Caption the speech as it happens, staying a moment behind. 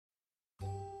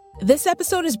This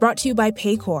episode is brought to you by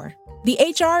Paycor, the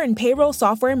HR and payroll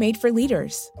software made for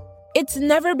leaders. It's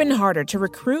never been harder to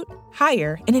recruit,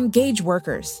 hire, and engage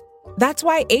workers. That's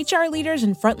why HR leaders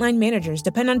and frontline managers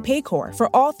depend on Paycor for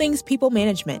all things people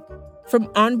management, from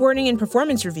onboarding and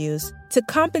performance reviews to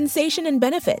compensation and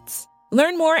benefits.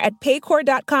 Learn more at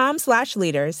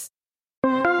paycor.com/leaders.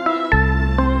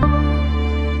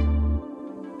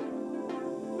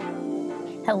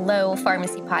 Hello,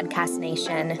 Pharmacy Podcast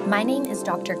Nation. My name is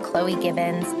Dr. Chloe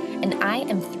Gibbons, and I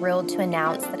am thrilled to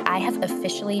announce that I have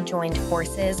officially joined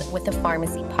forces with the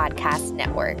Pharmacy Podcast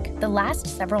Network. The last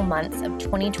several months of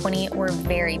 2020 were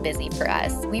very busy for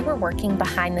us. We were working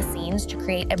behind the scenes to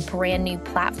create a brand new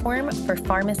platform for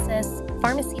pharmacists,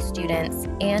 pharmacy students,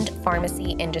 and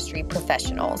pharmacy industry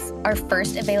professionals. Our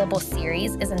first available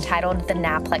series is entitled the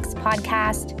NAPLEX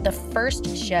Podcast, the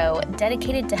first show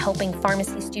dedicated to helping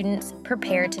pharmacy students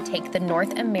prepare to take the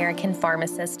North American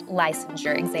Pharmacist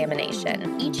Licensure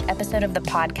Examination. Each episode of the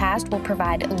podcast will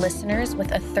provide listeners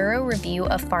with a thorough review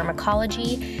of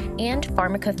pharmacology and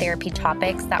pharmacotherapy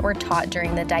topics that were taught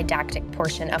during the didactic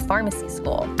portion of pharmacy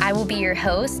school. I will be your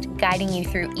host, guiding you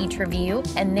through each review,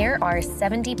 and there are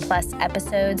 70 plus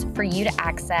episodes for you to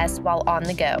access while on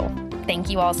the go.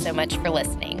 Thank you all so much for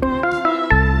listening.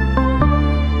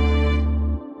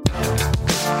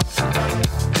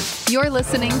 You're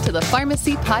listening to the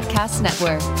Pharmacy Podcast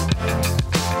Network.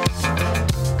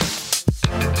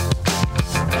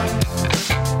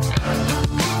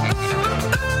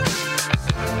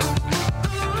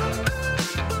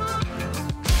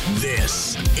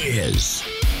 This is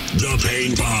the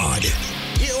Pain Pod.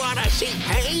 You want to see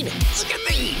pain? Look at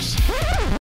these.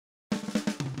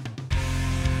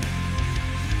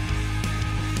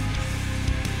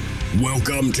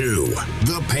 Welcome to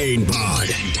the Pain Pod,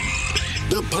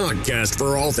 the podcast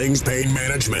for all things pain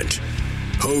management.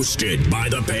 Hosted by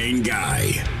the Pain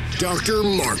Guy, Dr.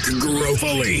 Mark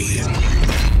Garofoli.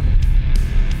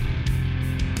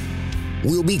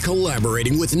 We'll be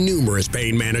collaborating with numerous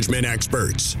pain management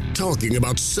experts, talking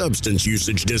about substance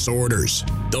usage disorders,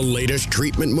 the latest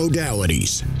treatment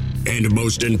modalities, and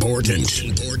most important,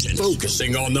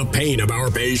 focusing on the pain of our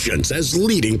patients as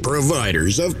leading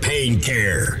providers of pain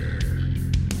care.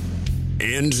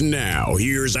 And now,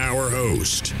 here's our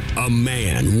host, a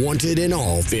man wanted in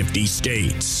all 50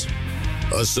 states,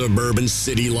 a suburban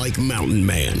city-like mountain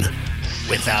man.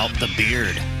 Without the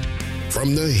beard.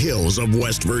 From the hills of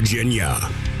West Virginia,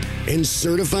 and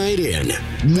certified in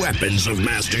weapons of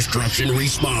mass destruction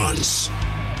response.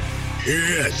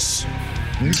 It's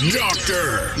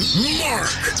Dr. Mark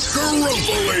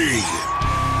Garofoli.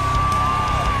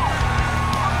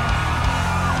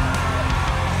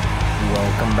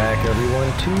 Welcome back,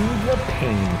 everyone, to the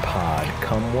Pain Pod.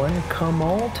 Come one, come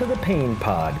all to the Pain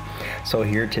Pod. So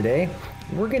here today,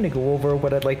 we're going to go over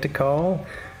what I'd like to call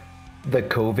the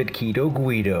COVID Keto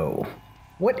Guido.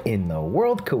 What in the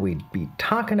world could we be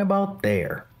talking about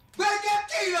there? I got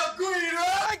Keto Guido!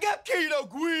 I got Keto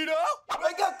Guido!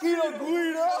 I got Keto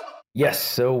Guido! Yes,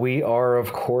 so we are,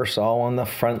 of course, all on the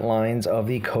front lines of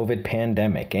the COVID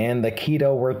pandemic, and the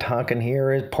keto we're talking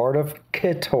here is part of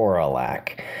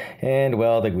Ketorolac. And,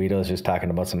 well, the Guido is just talking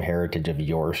about some heritage of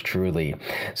yours truly.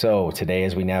 So today,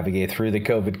 as we navigate through the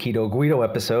COVID Keto Guido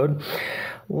episode,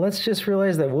 let's just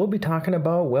realize that we'll be talking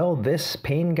about, well, this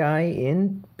pain guy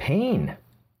in pain.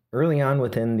 Early on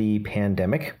within the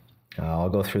pandemic, I'll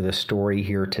go through the story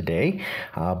here today,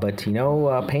 but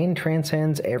pain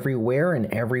transcends everywhere and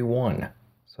everyone.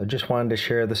 So I just wanted to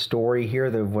share the story here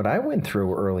of what I went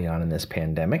through early on in this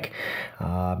pandemic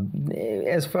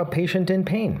as a patient in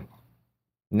pain.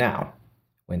 Now,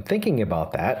 when thinking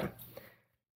about that,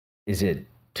 is it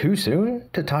too soon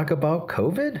to talk about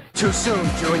COVID? Too soon,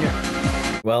 Junior.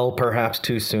 Well, perhaps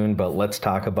too soon, but let's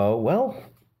talk about,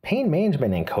 pain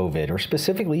management and COVID, or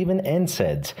specifically even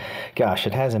NSAIDs. Gosh,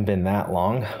 it hasn't been that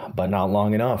long, but not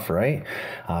long enough, right?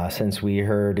 Since we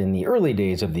heard in the early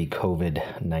days of the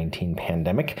COVID-19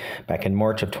 pandemic, back in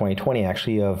March of 2020,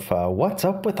 actually, of what's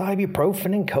up with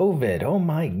ibuprofen and COVID. Oh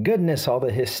my goodness, all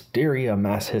the hysteria,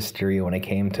 mass hysteria when it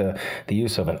came to the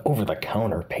use of an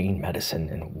over-the-counter pain medicine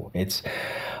and its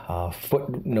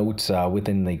footnotes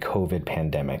within the COVID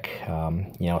pandemic.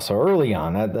 So early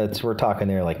on, we're talking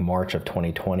there like March of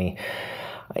 2020.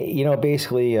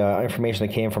 Basically information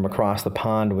that came from across the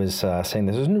pond was saying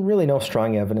there's really no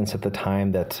strong evidence at the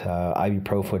time that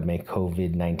ibuprofen would make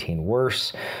COVID-19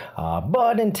 worse.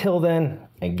 But until then,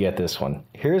 and get this one,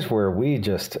 here's where we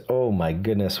just, oh my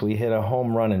goodness, we hit a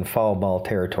home run in foul ball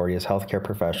territory as healthcare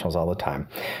professionals all the time.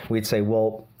 We'd say,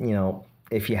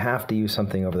 if you have to use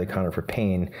something over the counter for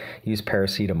pain, use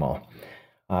paracetamol.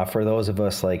 For those of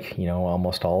us like,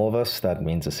 almost all of us, that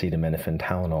means acetaminophen,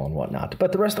 Tylenol, and whatnot.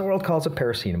 But the rest of the world calls it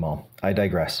paracetamol. I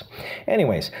digress.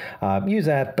 Anyways, use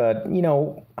that. But,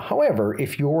 however,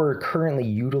 if you're currently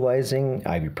utilizing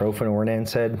ibuprofen or an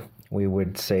NSAID, we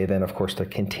would say then, of course, to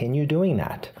continue doing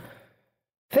that.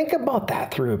 Think about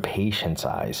that through a patient's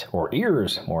eyes or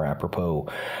ears, more apropos.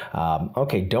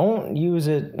 Okay, don't use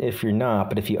it if you're not,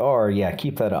 but if you are, yeah,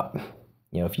 keep that up.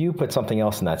 If you put something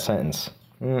else in that sentence,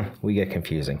 we get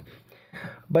confusing.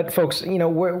 But folks,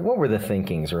 what were the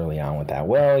thinkings early on with that?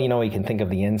 Well, you can think of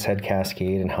the NSAID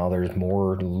cascade and how there's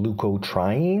more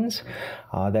leukotrienes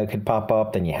that could pop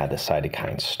up. Then you had the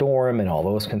cytokine storm and all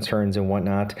those concerns and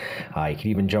whatnot. You could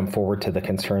even jump forward to the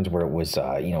concerns where it was,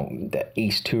 the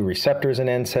ACE2 receptors in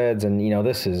NSAIDs. And,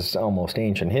 this is almost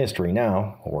ancient history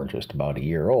now, or just about a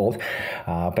year old.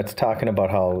 But it's talking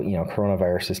about how,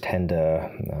 coronaviruses tend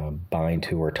to bind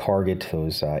to or target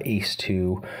those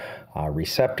ACE2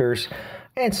 receptors,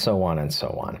 and so on and so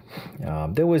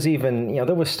on. There was even,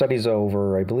 there was studies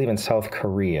over, I believe, in South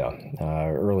Korea,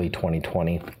 early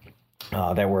 2020,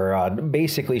 that were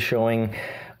basically showing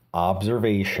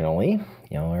observationally,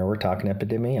 we're talking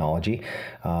epidemiology,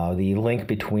 the link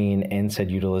between NSAID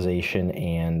utilization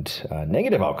and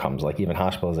negative outcomes, like even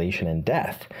hospitalization and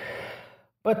death.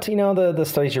 But, the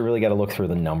studies, you really got to look through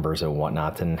the numbers and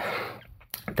whatnot, and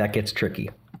that gets tricky.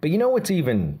 But what's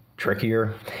even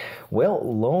trickier? Well,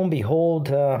 lo and behold,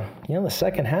 the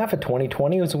second half of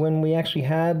 2020 was when we actually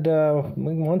had,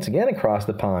 once again across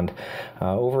the pond,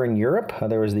 over in Europe,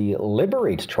 there was the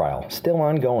Liberate trial, still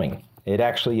ongoing. It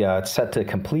actually set to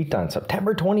complete on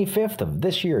September 25th of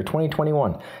this year,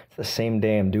 2021. It's the same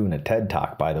day I'm doing a TED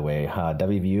Talk, by the way.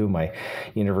 WVU, my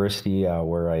university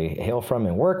where I hail from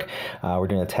and work, we're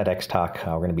doing a TEDx talk.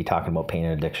 We're going to be talking about pain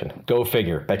and addiction. Go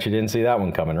figure. Bet you didn't see that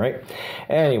one coming, right?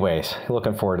 Anyways,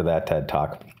 looking forward to that TED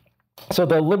Talk. So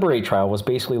the Liberate trial was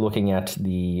basically looking at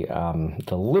the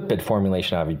lipid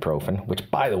formulation of ibuprofen, which,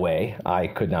 by the way, I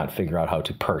could not figure out how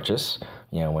to purchase.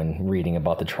 When reading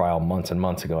about the trial months and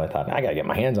months ago, I thought, I got to get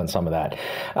my hands on some of that.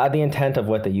 The intent of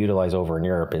what they utilize over in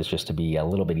Europe is just to be a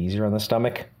little bit easier on the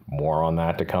stomach. More on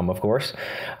that to come, of course.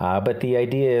 But the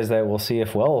idea is that we'll see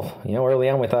if, early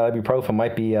on we thought ibuprofen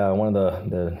might be one of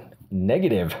the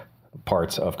negative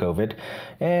parts of COVID,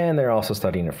 and they're also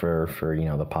studying it for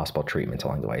the possible treatments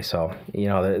along the way. So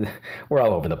we're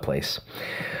all over the place.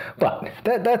 But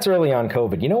that's early on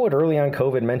COVID. You know what early on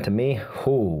COVID meant to me?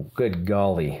 Oh, good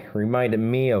golly! Reminded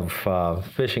me of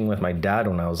fishing with my dad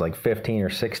when I was like 15 or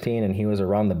 16, and he was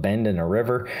around the bend in a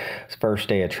river. His first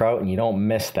day of trout, and you don't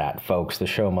miss that, folks. The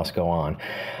show must go on.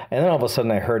 And then all of a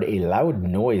sudden, I heard a loud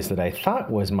noise that I thought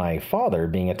was my father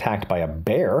being attacked by a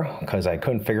bear, because I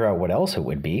couldn't figure out what else it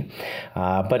would be.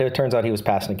 But it turns out he was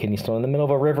passing a kidney stone in the middle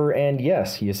of a river, and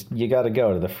yes, you got to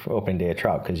go to the opening day of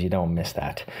trout because you don't miss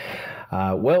that.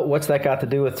 Well, what's that got to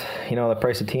do with, the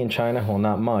price of tea in China? Well,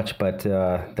 not much, but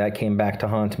that came back to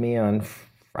haunt me on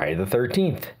Friday the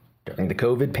 13th during the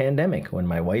COVID pandemic when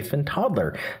my wife and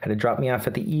toddler had to drop me off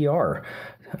at the ER.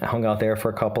 I hung out there for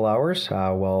a couple hours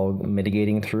while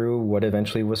mitigating through what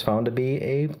eventually was found to be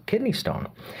a kidney stone.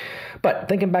 But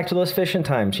thinking back to those fishing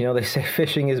times, they say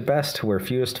fishing is best where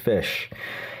fewest fish.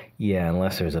 Yeah,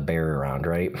 unless there's a bear around,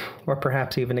 right? Or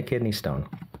perhaps even a kidney stone.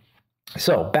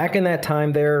 So back in that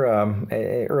time there,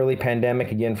 early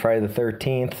pandemic, again, Friday the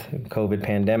 13th, COVID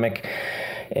pandemic.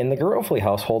 In the Garofoli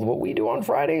household, what we do on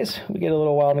Fridays, we get a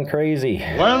little wild and crazy.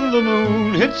 When the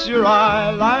moon hits your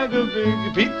eye like a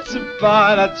big pizza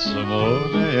pie, that's amore.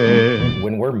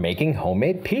 When we're making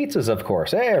homemade pizzas, of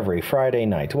course, every Friday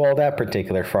night. Well, that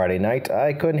particular Friday night,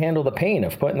 I couldn't handle the pain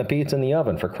of putting the pizza in the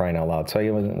oven, for crying out loud. So I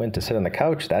went to sit on the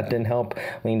couch. That didn't help.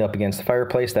 Leaned up against the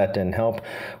fireplace. That didn't help.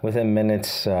 Within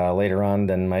minutes later on,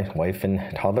 then my wife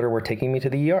and toddler were taking me to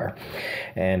the ER.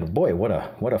 And boy, what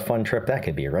a fun trip that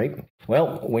could be, right?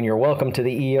 Well, when you're welcome to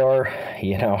the ER,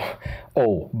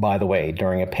 oh, by the way,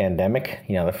 during a pandemic,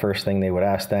 the first thing they would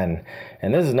ask then,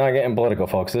 and this is not getting political,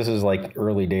 folks, this is like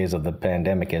early days of the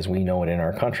pandemic as we know it in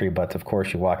our country, but of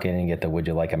course you walk in and get the would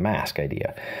you like a mask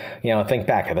idea. Think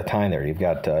back at the time there, you've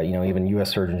got, even U.S.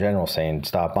 Surgeon General saying,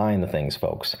 stop buying the things,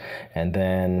 folks. And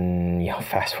then,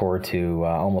 fast forward to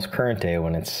almost current day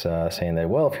when it's saying that,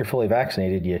 well, if you're fully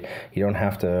vaccinated, you don't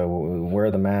have to wear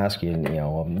the mask,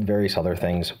 various other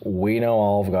things. We know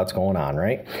all of what's going on,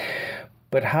 right?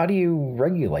 But how do you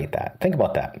regulate that? Think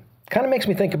about that. Kind of makes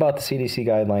me think about the CDC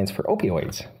guidelines for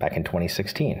opioids back in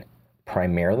 2016.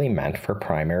 Primarily meant for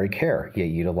primary care, yet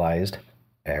utilized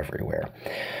everywhere.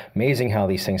 Amazing how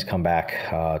these things come back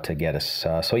to get us.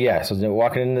 So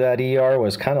walking into that ER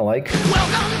was kind of like,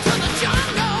 welcome to the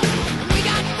jungle. We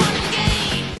got fun and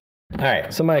games. All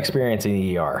right, so my experience in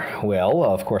the ER. Well,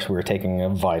 of course, we were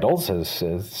taking vitals as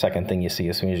the second thing you see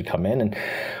as soon as you come in. And,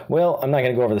 well, I'm not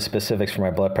going to go over the specifics for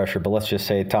my blood pressure, but let's just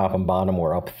say top and bottom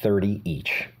were up 30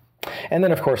 each. And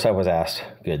then, of course, I was asked,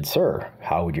 good sir,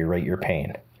 how would you rate your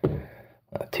pain?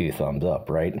 2 thumbs up,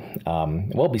 right?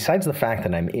 Well, besides the fact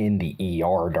that I'm in the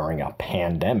ER during a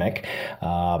pandemic,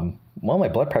 well, my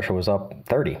blood pressure was up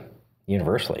 30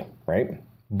 universally, right?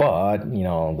 But, you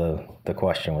know, the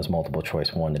question was multiple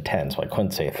choice 1 to 10, so I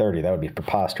couldn't say 30. That would be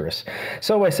preposterous.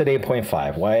 So I said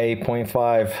 8.5. Why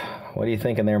 8.5? What are you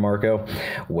thinking there, Marco?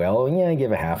 Well, yeah,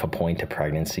 give a half a point to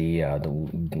pregnancy,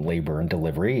 labor and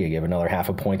delivery. You give another half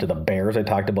a point to the bears I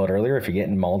talked about earlier if you're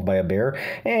getting mauled by a bear.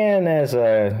 And as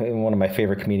one of my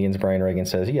favorite comedians, Brian Reagan,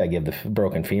 says, yeah, give the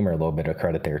broken femur a little bit of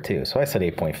credit there too. So I said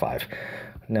 8.5.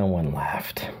 No one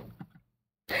laughed.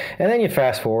 And then you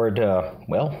fast forward,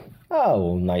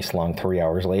 nice long 3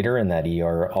 hours later in that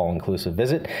ER all-inclusive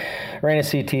visit. Ran a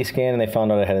CT scan and they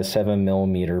found out I had a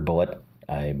 7mm bullet.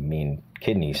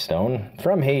 Kidney stone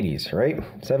from Hades, right?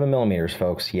 7 millimeters,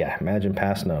 folks. Yeah, imagine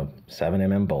passing a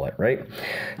 7mm bullet, right?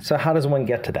 So how does one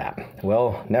get to that?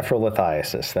 Well,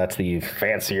 nephrolithiasis. That's the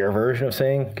fancier version of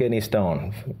saying kidney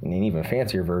stone. An even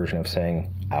fancier version of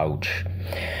saying ouch.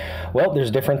 Well, there's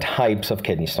different types of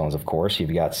kidney stones, of course.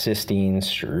 You've got cystine,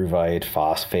 struvite,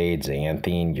 phosphate,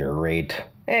 xanthine, urate,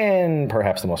 and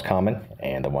perhaps the most common,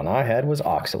 and the one I had, was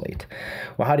oxalate.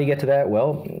 Well, how do you get to that?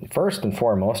 Well, first and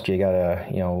foremost, you gotta,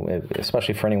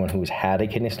 especially for anyone who's had a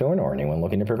kidney stone or anyone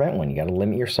looking to prevent one, you gotta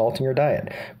limit your salt in your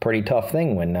diet. Pretty tough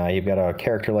thing when you've got a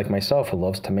character like myself who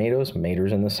loves tomatoes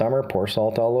in the summer, pour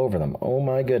salt all over them. Oh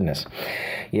my goodness.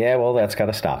 Yeah, well, that's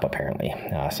gotta stop apparently.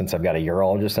 Since I've got a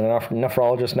urologist and a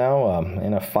nephrologist now,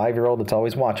 and a 5-year-old that's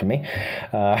always watching me,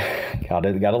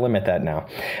 gotta limit that now.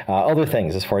 Other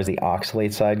things, as far as the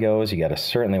oxalate side goes, you gotta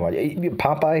certainly watch.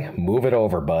 Popeye, move it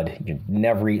over, bud. You're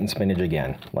never eating spinach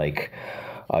again. Like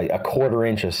a quarter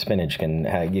inch of spinach can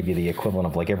give you the equivalent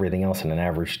of like everything else in an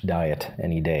average diet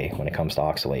any day when it comes to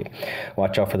oxalate.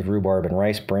 Watch out for the rhubarb and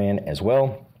rice bran as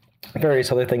well.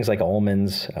 Various other things like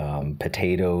almonds,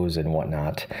 potatoes, and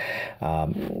whatnot.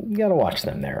 You gotta watch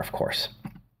them there, of course.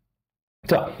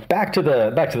 So back to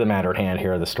the matter at hand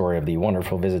here, the story of the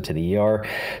wonderful visit to the ER.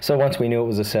 So once we knew it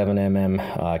was a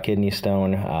 7mm kidney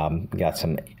stone, got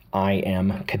some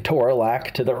IM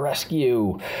Ketorolac to the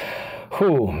rescue.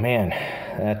 Whew, man,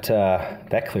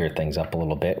 that cleared things up a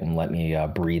little bit and let me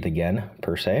breathe again,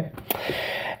 per se.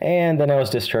 And then I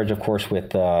was discharged, of course,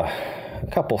 with a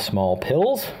couple small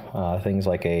pills, things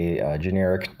like a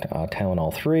generic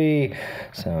Tylenol 3,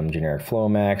 some generic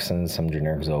Flomax, and some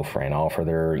generic Zofran, all for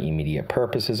their immediate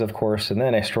purposes, of course. And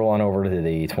then I stroll on over to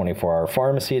the 24-hour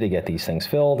pharmacy to get these things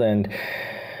filled, and,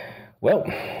 well,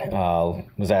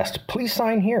 was asked, please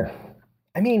sign here.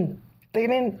 I mean, they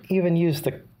didn't even use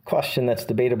the question that's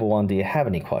debatable on, do you have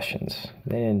any questions?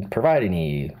 They didn't provide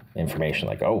any information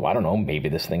like, oh, I don't know, maybe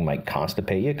this thing might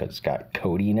constipate you because it's got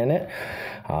codeine in it.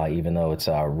 Even though it's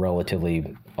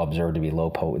relatively observed to be low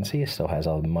potency, it still has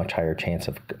a much higher chance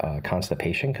of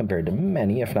constipation compared to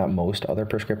many, if not most, other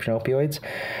prescription opioids.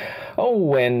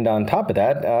 Oh, and on top of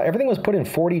that, everything was put in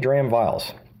 40-dram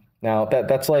vials. Now,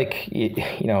 that's like,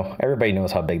 everybody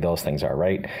knows how big those things are,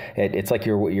 right? It's like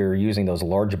you're using those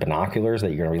large binoculars that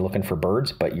you're going to be looking for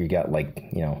birds, but you got like,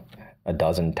 a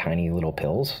dozen tiny little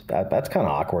pills. That's kind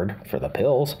of awkward for the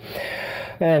pills.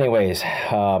 Anyways,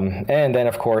 and then,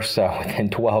 of course, within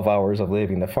 12 hours of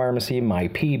leaving the pharmacy, my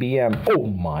PBM, oh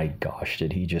my gosh,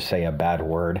 did he just say a bad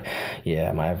word?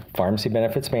 Yeah, my pharmacy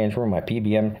benefits manager, my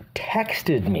PBM,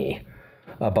 texted me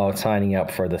about signing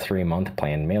up for the 3-month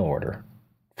planned mail order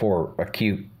for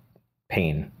acute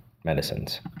pain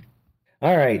medicines.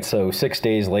 All right, so 6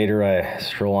 days later, I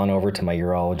stroll on over to my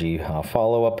urology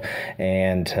follow-up,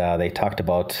 and they talked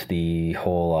about the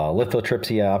whole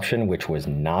lithotripsy option, which was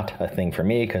not a thing for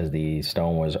me because the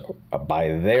stone was,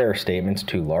 by their statements,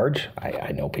 too large.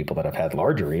 I know people that have had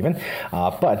larger even,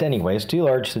 but anyways, too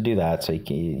large to do that, so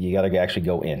you got to actually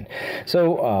go in.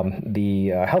 So the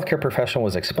healthcare professional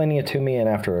was explaining it to me, and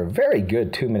after a very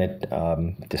good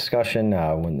 2-minute discussion,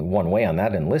 one way on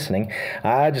that and listening,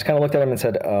 I just kind of looked at him and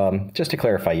said, just to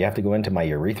clarify, you have to go into my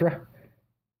urethra?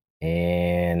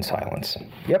 And silence.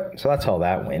 Yep, so that's how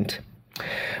that went.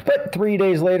 But 3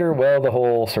 days later, well, the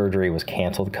whole surgery was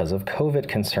canceled because of COVID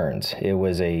concerns. It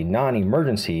was a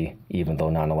non-emergency, even though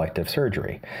non-elective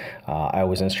surgery. I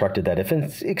was instructed that if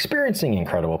it's experiencing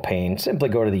incredible pain, simply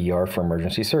go to the ER for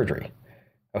emergency surgery.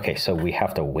 Okay, so we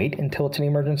have to wait until it's an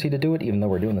emergency to do it, even though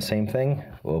we're doing the same thing?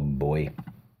 Oh boy.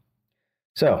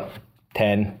 So,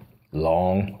 10,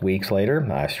 Long weeks later,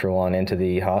 I stroll on into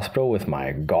the hospital with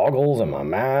my goggles and my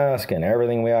mask and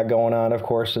everything we got going on, of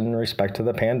course, in respect to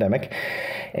the pandemic,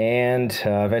 and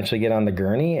eventually get on the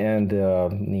gurney, and the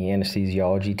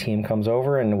anesthesiology team comes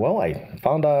over, and, well, I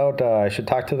found out I should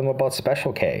talk to them about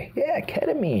Special K. Yeah,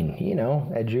 ketamine,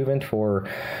 adjuvant for,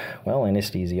 well,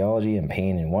 anesthesiology and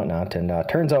pain and whatnot, and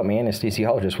turns out my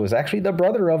anesthesiologist was actually the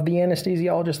brother of the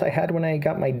anesthesiologist I had when I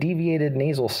got my deviated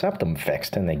nasal septum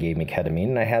fixed, and they gave me ketamine,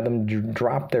 and I had them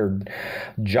drop their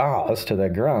jaws to the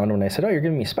ground when I said, "Oh, you're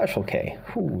giving me Special K."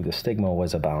 Ooh, the stigma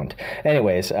was abound.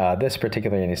 Anyways, this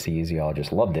particular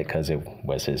anesthesiologist loved it because it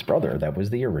was his brother that was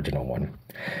the original one.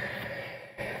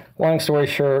 Long story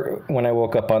short, when I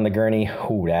woke up on the gurney,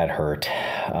 ooh, that hurt.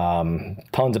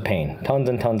 Tons of pain, tons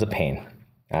and tons of pain.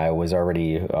 I was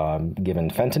already given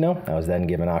fentanyl. I was then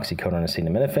given oxycodone and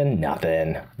acetaminophen,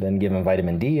 nothing. Then given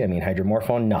vitamin D,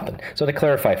 hydromorphone, nothing. So to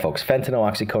clarify, folks, fentanyl,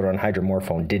 oxycodone, and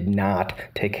hydromorphone did not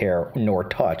take care nor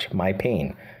touch my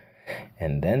pain.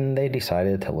 And then they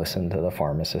decided to listen to the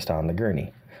pharmacist on the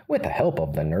gurney with the help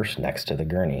of the nurse next to the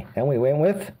gurney. And we went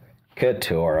with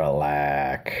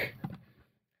Ketorolac.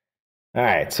 All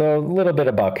right, so a little bit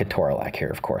about Ketorolac here,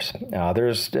 of course.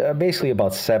 There's basically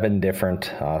about 7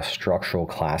 different structural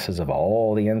classes of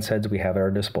all the NSAIDs we have at our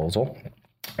disposal.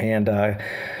 And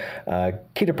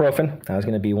ketoprofen is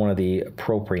going to be one of the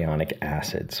propionic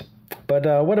acids.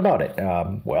 But what about it?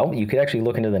 Well, you could actually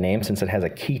look into the name since it has a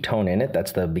ketone in it.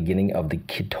 That's the beginning of the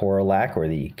Ketorolac, or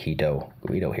the Keto.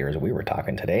 Guido here as we were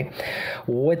talking today.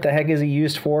 What the heck is it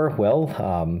used for?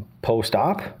 Well,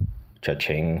 post-op,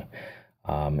 cha-ching.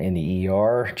 In the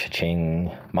ER,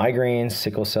 cha-ching, migraines,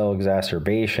 sickle cell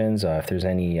exacerbations, if there's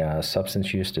any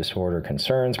substance use disorder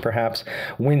concerns, perhaps.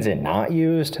 When's it not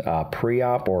used?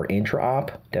 Pre-op or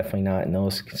intra-op, definitely not in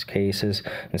those cases,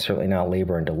 and certainly not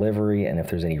labor and delivery, and if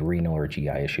there's any renal or GI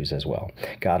issues as well.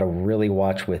 Got to really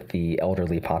watch with the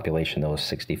elderly population, those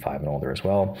 65 and older as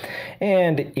well.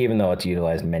 And even though it's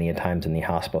utilized many a times in the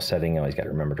hospital setting, you always got to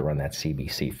remember to run that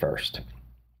CBC first.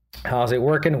 How's it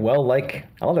working? Well, like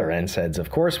other NSAIDs, of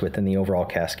course, within the overall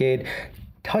cascade,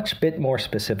 touch bit more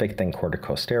specific than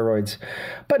corticosteroids,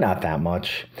 but not that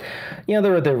much.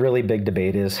 The really big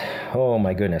debate is, oh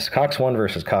my goodness, COX-1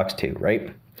 versus COX-2,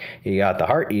 right? You got the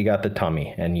heart, you got the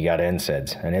tummy, and you got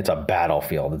NSAIDs, and it's a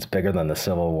battlefield. It's bigger than the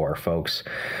Civil War, folks.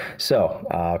 So,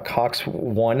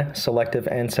 COX-1 selective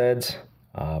NSAIDs,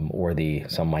 or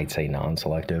some might say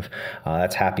non-selective,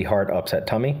 that's happy heart, upset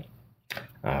tummy.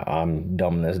 I'm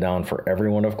dumbing this down for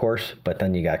everyone, of course, but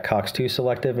then you got COX-2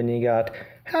 selective and you got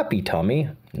happy tummy,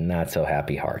 not so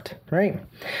happy heart, right?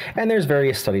 And there's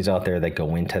various studies out there that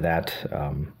go into that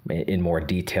in more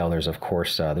detail. There's, of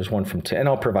course, there's one from, and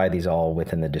I'll provide these all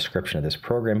within the description of this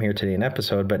program here today in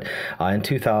episode, but in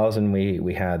 2000,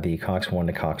 we had the COX-1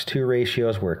 to COX-2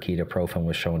 ratios where ketoprofen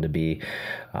was shown to be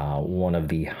one of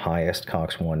the highest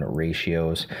COX-1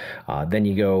 ratios. Then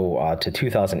you go to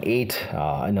 2008,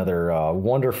 another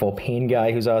wonderful pain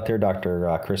guy who's out there,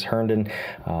 Dr. Chris Herndon,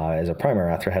 as a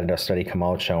primary author, had a study come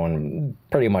out showing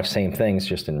pretty much same things,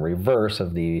 just in reverse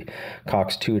of the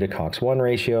COX-2 to COX-1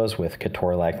 ratios, with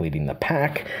Ketorolac leading the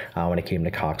pack when it came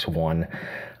to COX-1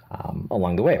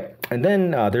 along the way. And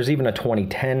then there's even a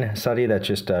 2010 study that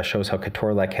just shows how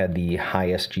Ketorolac had the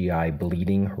highest GI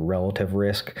bleeding relative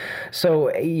risk. So,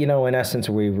 in essence,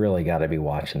 we really got to be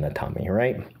watching the tummy,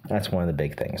 right? That's one of the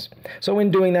big things. So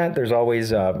in doing that, there's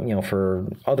always, for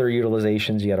other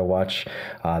utilizations, you got to watch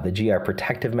the GI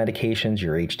protective medications,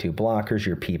 your H2 blockers,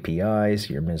 your PPIs,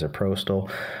 your misoprostol.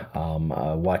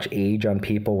 Watch age on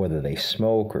people, whether they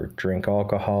smoke or drink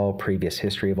alcohol, previous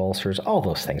history of ulcers, all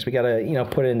those things. We got to,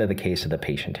 put it into the case of the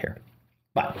patient here.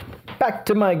 But back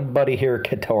to my buddy here,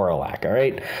 Ketorolac, all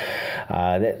right?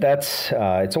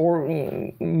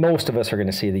 Most of us are going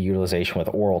to see the utilization with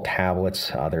oral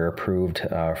tablets. They're approved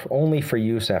only for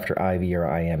use after IV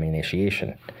or IM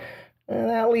initiation. And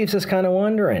that leaves us kind of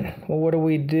wondering, well, what do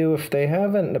we do if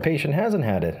the patient hasn't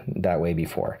had it that way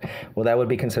before? Well, that would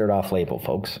be considered off-label,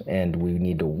 folks, and we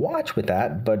need to watch with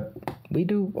that, but we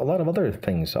do a lot of other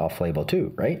things off-label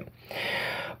too, right?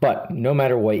 But no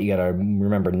matter what, you got to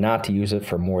remember not to use it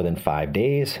for more than 5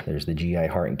 days. There's the GI,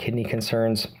 heart, and kidney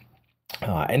concerns.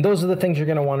 And those are the things you're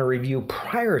going to want to review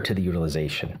prior to the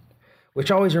utilization,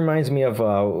 which always reminds me of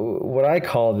what I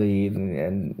call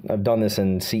and I've done this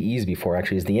in CEs before,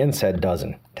 actually, is the NSAID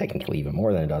dozen. Technically, even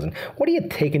more than a dozen. What do you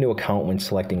take into account when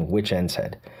selecting which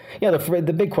NSAID? Yeah,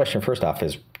 the big question, first off,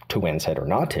 is to NSAID or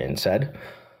not to NSAID.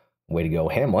 Way to go,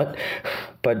 Hamlet.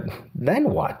 But then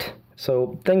what?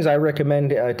 So things I recommend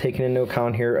taking into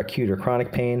account here: acute or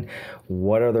chronic pain,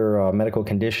 what other medical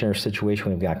condition or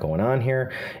situation we've got going on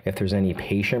here, if there's any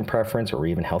patient preference or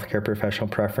even healthcare professional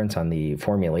preference on the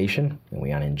formulation, and we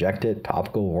want to inject it,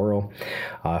 topical, oral.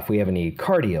 If we have any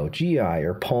cardio, GI,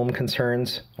 or pulm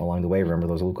concerns along the way, remember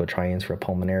those leukotrienes for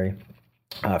pulmonary.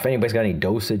 If anybody's got any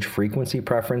dosage frequency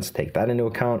preference, take that into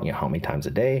account, how many times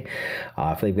a day.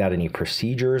 If they've got any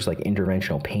procedures like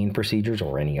interventional pain procedures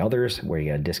or any others where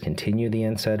you got to discontinue the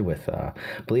NSAID with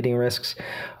bleeding risks.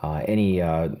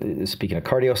 Speaking of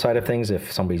cardio side of things,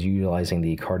 if somebody's utilizing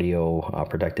the cardio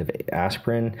protective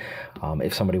aspirin,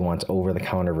 if somebody wants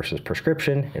over-the-counter versus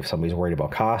prescription, if somebody's worried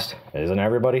about cost, isn't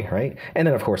everybody, right? And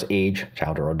then, of course, age,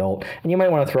 child or adult. And you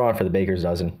might want to throw on for the baker's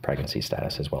dozen, pregnancy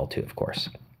status as well, too, of course.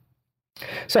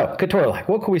 So, ketorolac,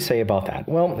 what can we say about that?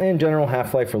 Well, in general,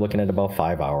 half-life, we're looking at about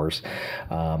 5 hours.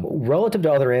 Relative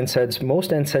to other NSAIDs,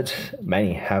 most NSAIDs,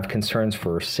 many, have concerns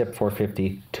for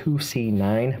CYP450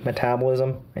 2C9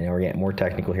 metabolism. I know we're getting more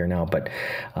technical here now, but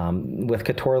with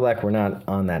ketorolac, we're not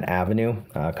on that avenue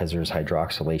because there's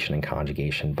hydroxylation and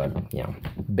conjugation. But,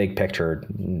 big picture,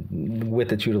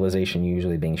 with its utilization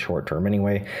usually being short-term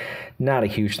anyway, not a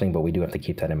huge thing, but we do have to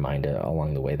keep that in mind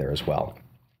along the way there as well.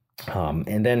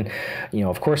 And then,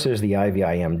 of course, there's the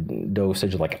IVIM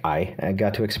dosage like I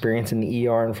got to experience in the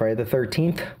ER on Friday the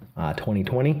 13th,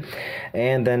 2020.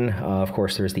 And then, of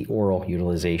course, there's the oral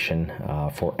utilization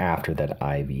for after that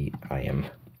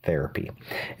IVIM therapy.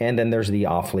 And then there's the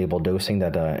off-label dosing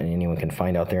that anyone can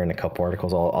find out there in a couple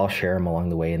articles. I'll share them along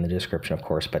the way in the description, of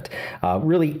course, but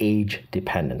really age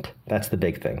dependent. That's the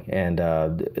big thing. And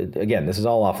again, this is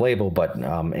all off-label, but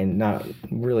and not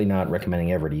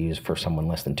recommending ever to use for someone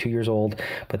less than 2 years old,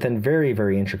 but then very,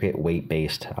 very intricate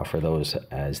weight-based for those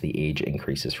as the age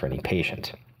increases for any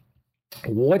patient.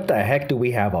 What the heck do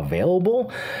we have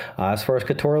available as far as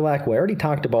ketorolac? We already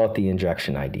talked about the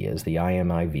injection ideas, the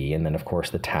IM/IV, and then, of course,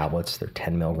 the tablets. They're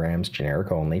 10 milligrams,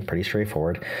 generic only, pretty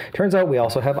straightforward. Turns out we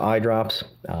also have eye drops,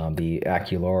 the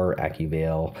Aculor,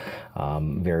 Acuvale,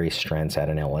 various strengths, add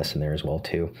an LS in there as well,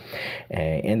 too.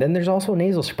 And then there's also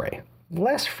nasal spray.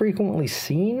 Less frequently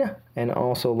seen and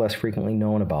also less frequently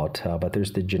known about, but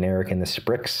there's the generic and the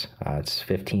Sprix. It's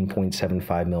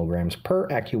 15.75 milligrams per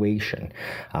actuation.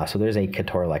 So there's a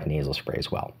ketorolac nasal spray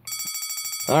as well.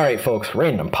 All right, folks,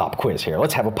 random pop quiz here.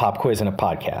 Let's have a pop quiz in a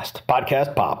podcast.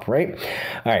 Podcast pop, right?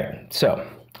 All right, so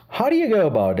how do you go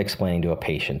about explaining to a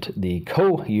patient the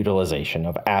co-utilization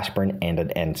of aspirin and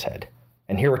an NSAID?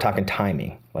 And here we're talking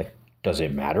timing, like, does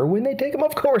it matter when they take them?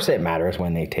 Of course it matters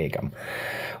when they take them.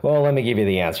 Well, let me give you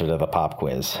the answer to the pop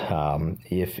quiz.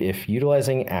 If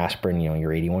utilizing aspirin,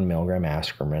 your 81 milligram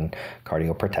aspirin,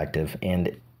 cardioprotective,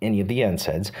 and any of the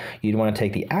NSAIDs, you'd want to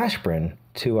take the aspirin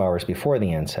 2 hours before the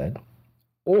NSAID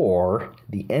or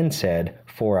the NSAID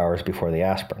 4 hours before the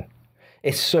aspirin.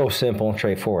 It's so simple and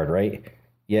straightforward, right?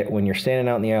 Yet when you're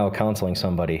standing out in the aisle counseling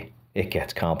somebody, it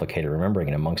gets complicated remembering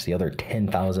it amongst the other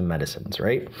 10,000 medicines,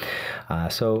 right?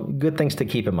 So good things to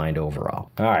keep in mind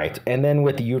overall. All right, and then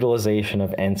with the utilization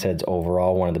of NSAIDs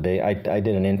overall, one of the big, I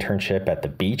did an internship at the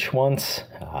beach once.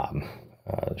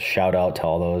 Shout out to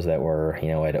all those that were,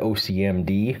 at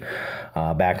OCMD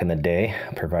back in the day,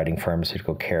 providing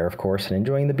pharmaceutical care, of course, and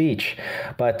enjoying the beach.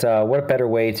 But what a better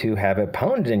way to have it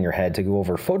pounded in your head to go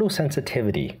over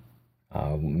photosensitivity.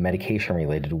 Medication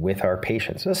related with our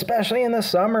patients, especially in the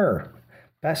summer.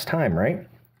 Best time, right?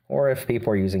 Or if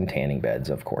people are using tanning beds,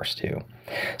 of course, too.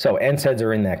 So NSAIDs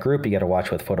are in that group. You got to watch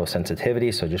with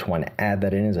photosensitivity. So just want to add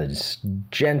that in as a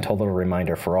gentle little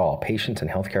reminder for all patients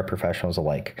and healthcare professionals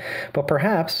alike. But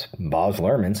perhaps Boz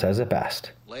Lerman says it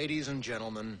best. Ladies and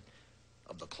gentlemen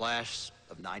of the class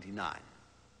of 99,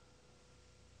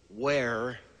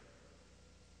 wear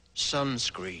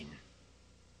sunscreen.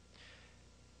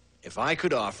 If I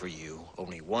could offer you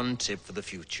only one tip for the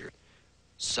future,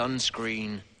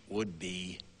 sunscreen would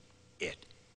be it.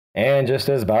 And just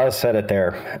as Boz said it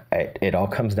there, it all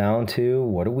comes down to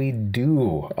what do we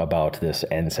do about this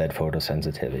NSAID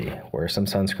photosensitivity? Wear some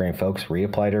sunscreen, folks.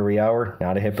 Reapply it every hour.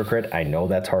 Not a hypocrite. I know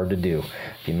that's hard to do.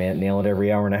 If you nail it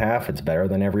every hour and a half, it's better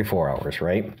than every 4 hours,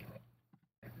 right?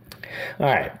 All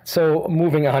right, so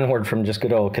moving onward from just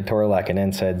good old ketorolac and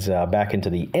NSAIDs back into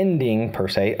the ending, per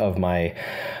se, of my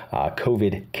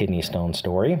COVID kidney stone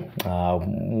story.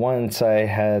 Once I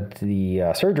had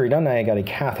the surgery done, I got a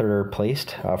catheter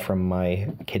placed from my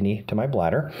kidney to my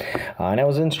bladder, and I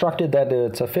was instructed that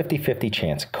it's a 50-50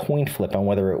 chance, coin flip on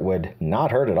whether it would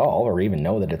not hurt at all or even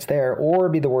know that it's there, or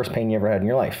be the worst pain you ever had in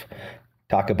your life.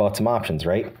 Talk about some options,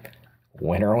 right?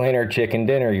 Winner, chicken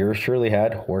dinner. Yours truly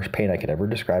had worst pain I could ever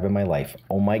describe in my life.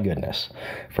 Oh my goodness,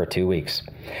 for 2 weeks.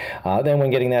 Then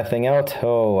when getting that thing out,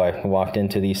 I walked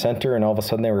into the center and all of a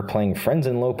sudden they were playing Friends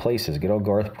in Low Places, good old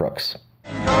Garth Brooks.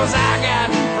 'Cause I got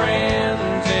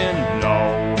friends in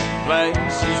low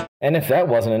places. And if that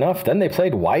wasn't enough, then they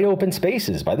played Wide Open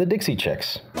Spaces by the Dixie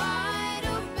Chicks.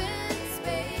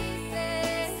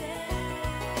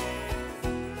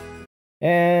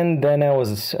 And then I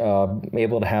was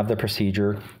able to have the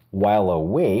procedure while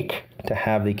awake to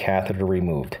have the catheter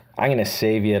removed. I'm going to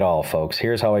save you it all, folks.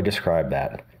 Here's how I describe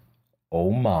that. Oh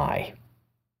my.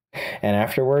 And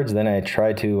afterwards, then I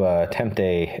tried to attempt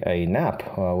a nap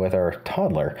with our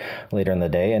toddler later in the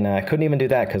day, and I couldn't even do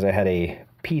that because I had a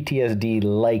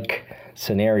PTSD-like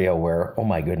scenario where, oh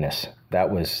my goodness,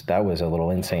 that was a little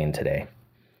insane today.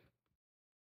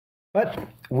 But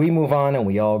we move on and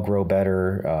we all grow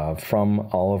better from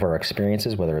all of our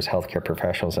experiences, whether it's healthcare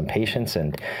professionals and patients.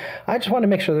 And I just want to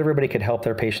make sure that everybody could help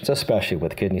their patients, especially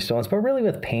with kidney stones, but really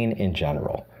with pain in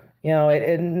general. You know,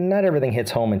 not everything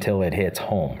hits home until it hits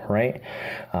home, right?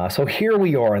 So here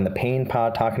we are in the Pain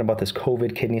Pod talking about this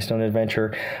COVID kidney stone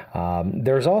adventure.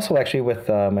 There's also actually with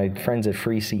my friends at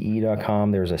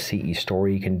freece.com, there's a CE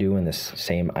story you can do in this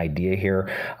same idea here.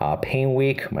 Pain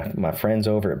Week, my friends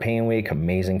over at Pain Week,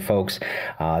 amazing folks.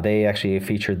 They actually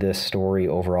featured this story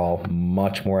overall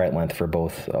much more at length for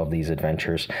both of these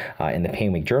adventures in the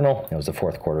Pain Week Journal. It was the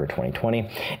fourth quarter of 2020.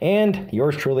 And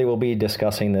yours truly will be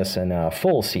discussing this in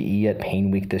full CE at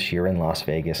Pain Week this year in Las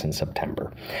Vegas in September.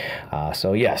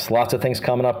 So yes, lots of things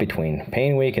coming up between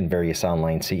Pain Week and various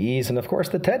online CEs, and of course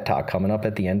the TED Talk coming up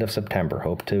at the end of September.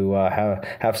 Hope to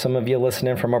have some of you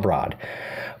listening from abroad.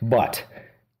 But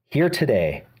here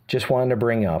today, just wanted to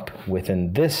bring up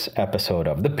within this episode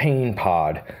of the Pain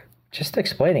Pod, just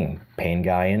explaining Pain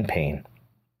Guy in Pain.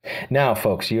 Now,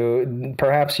 folks,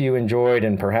 perhaps you enjoyed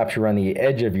and perhaps you're on the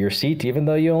edge of your seat, even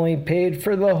though you only paid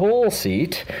for the whole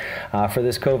seat for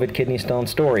this COVID kidney stone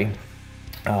story.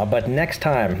 But next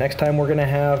time we're going to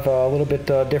have a little bit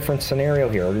different scenario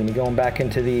here. We're going to be going back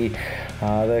into the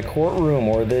courtroom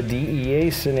or the DEA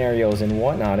scenarios and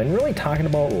whatnot, and really talking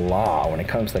about law when it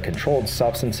comes to controlled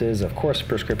substances, of course,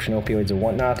 prescription opioids and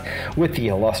whatnot, with the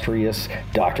illustrious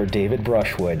Dr. David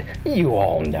Brushwood. You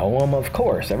all know him, of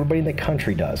course. Everybody in the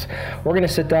country does. We're going to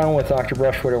sit down with Dr.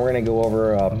 Brushwood and we're going to go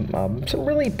over some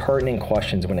really pertinent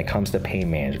questions when it comes to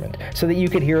pain management, so that you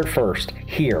could hear it first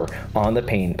here on the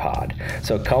Pain Pod.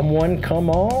 So come one,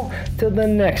 come all, to the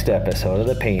next episode of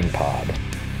the Pain Pod.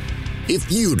 If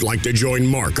you'd like to join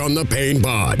Mark on the Pain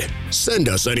Pod, send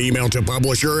us an email to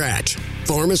publisher at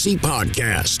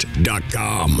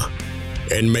pharmacypodcast.com.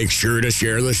 And make sure to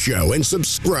share the show and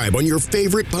subscribe on your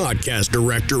favorite podcast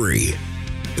directory.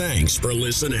 Thanks for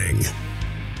listening.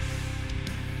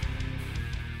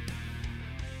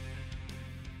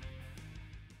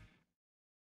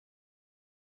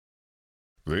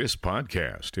 This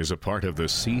podcast is a part of the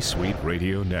C-Suite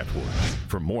Radio Network.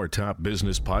 For more top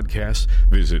business podcasts,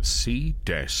 visit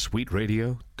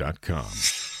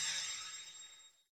c-suiteradio.com.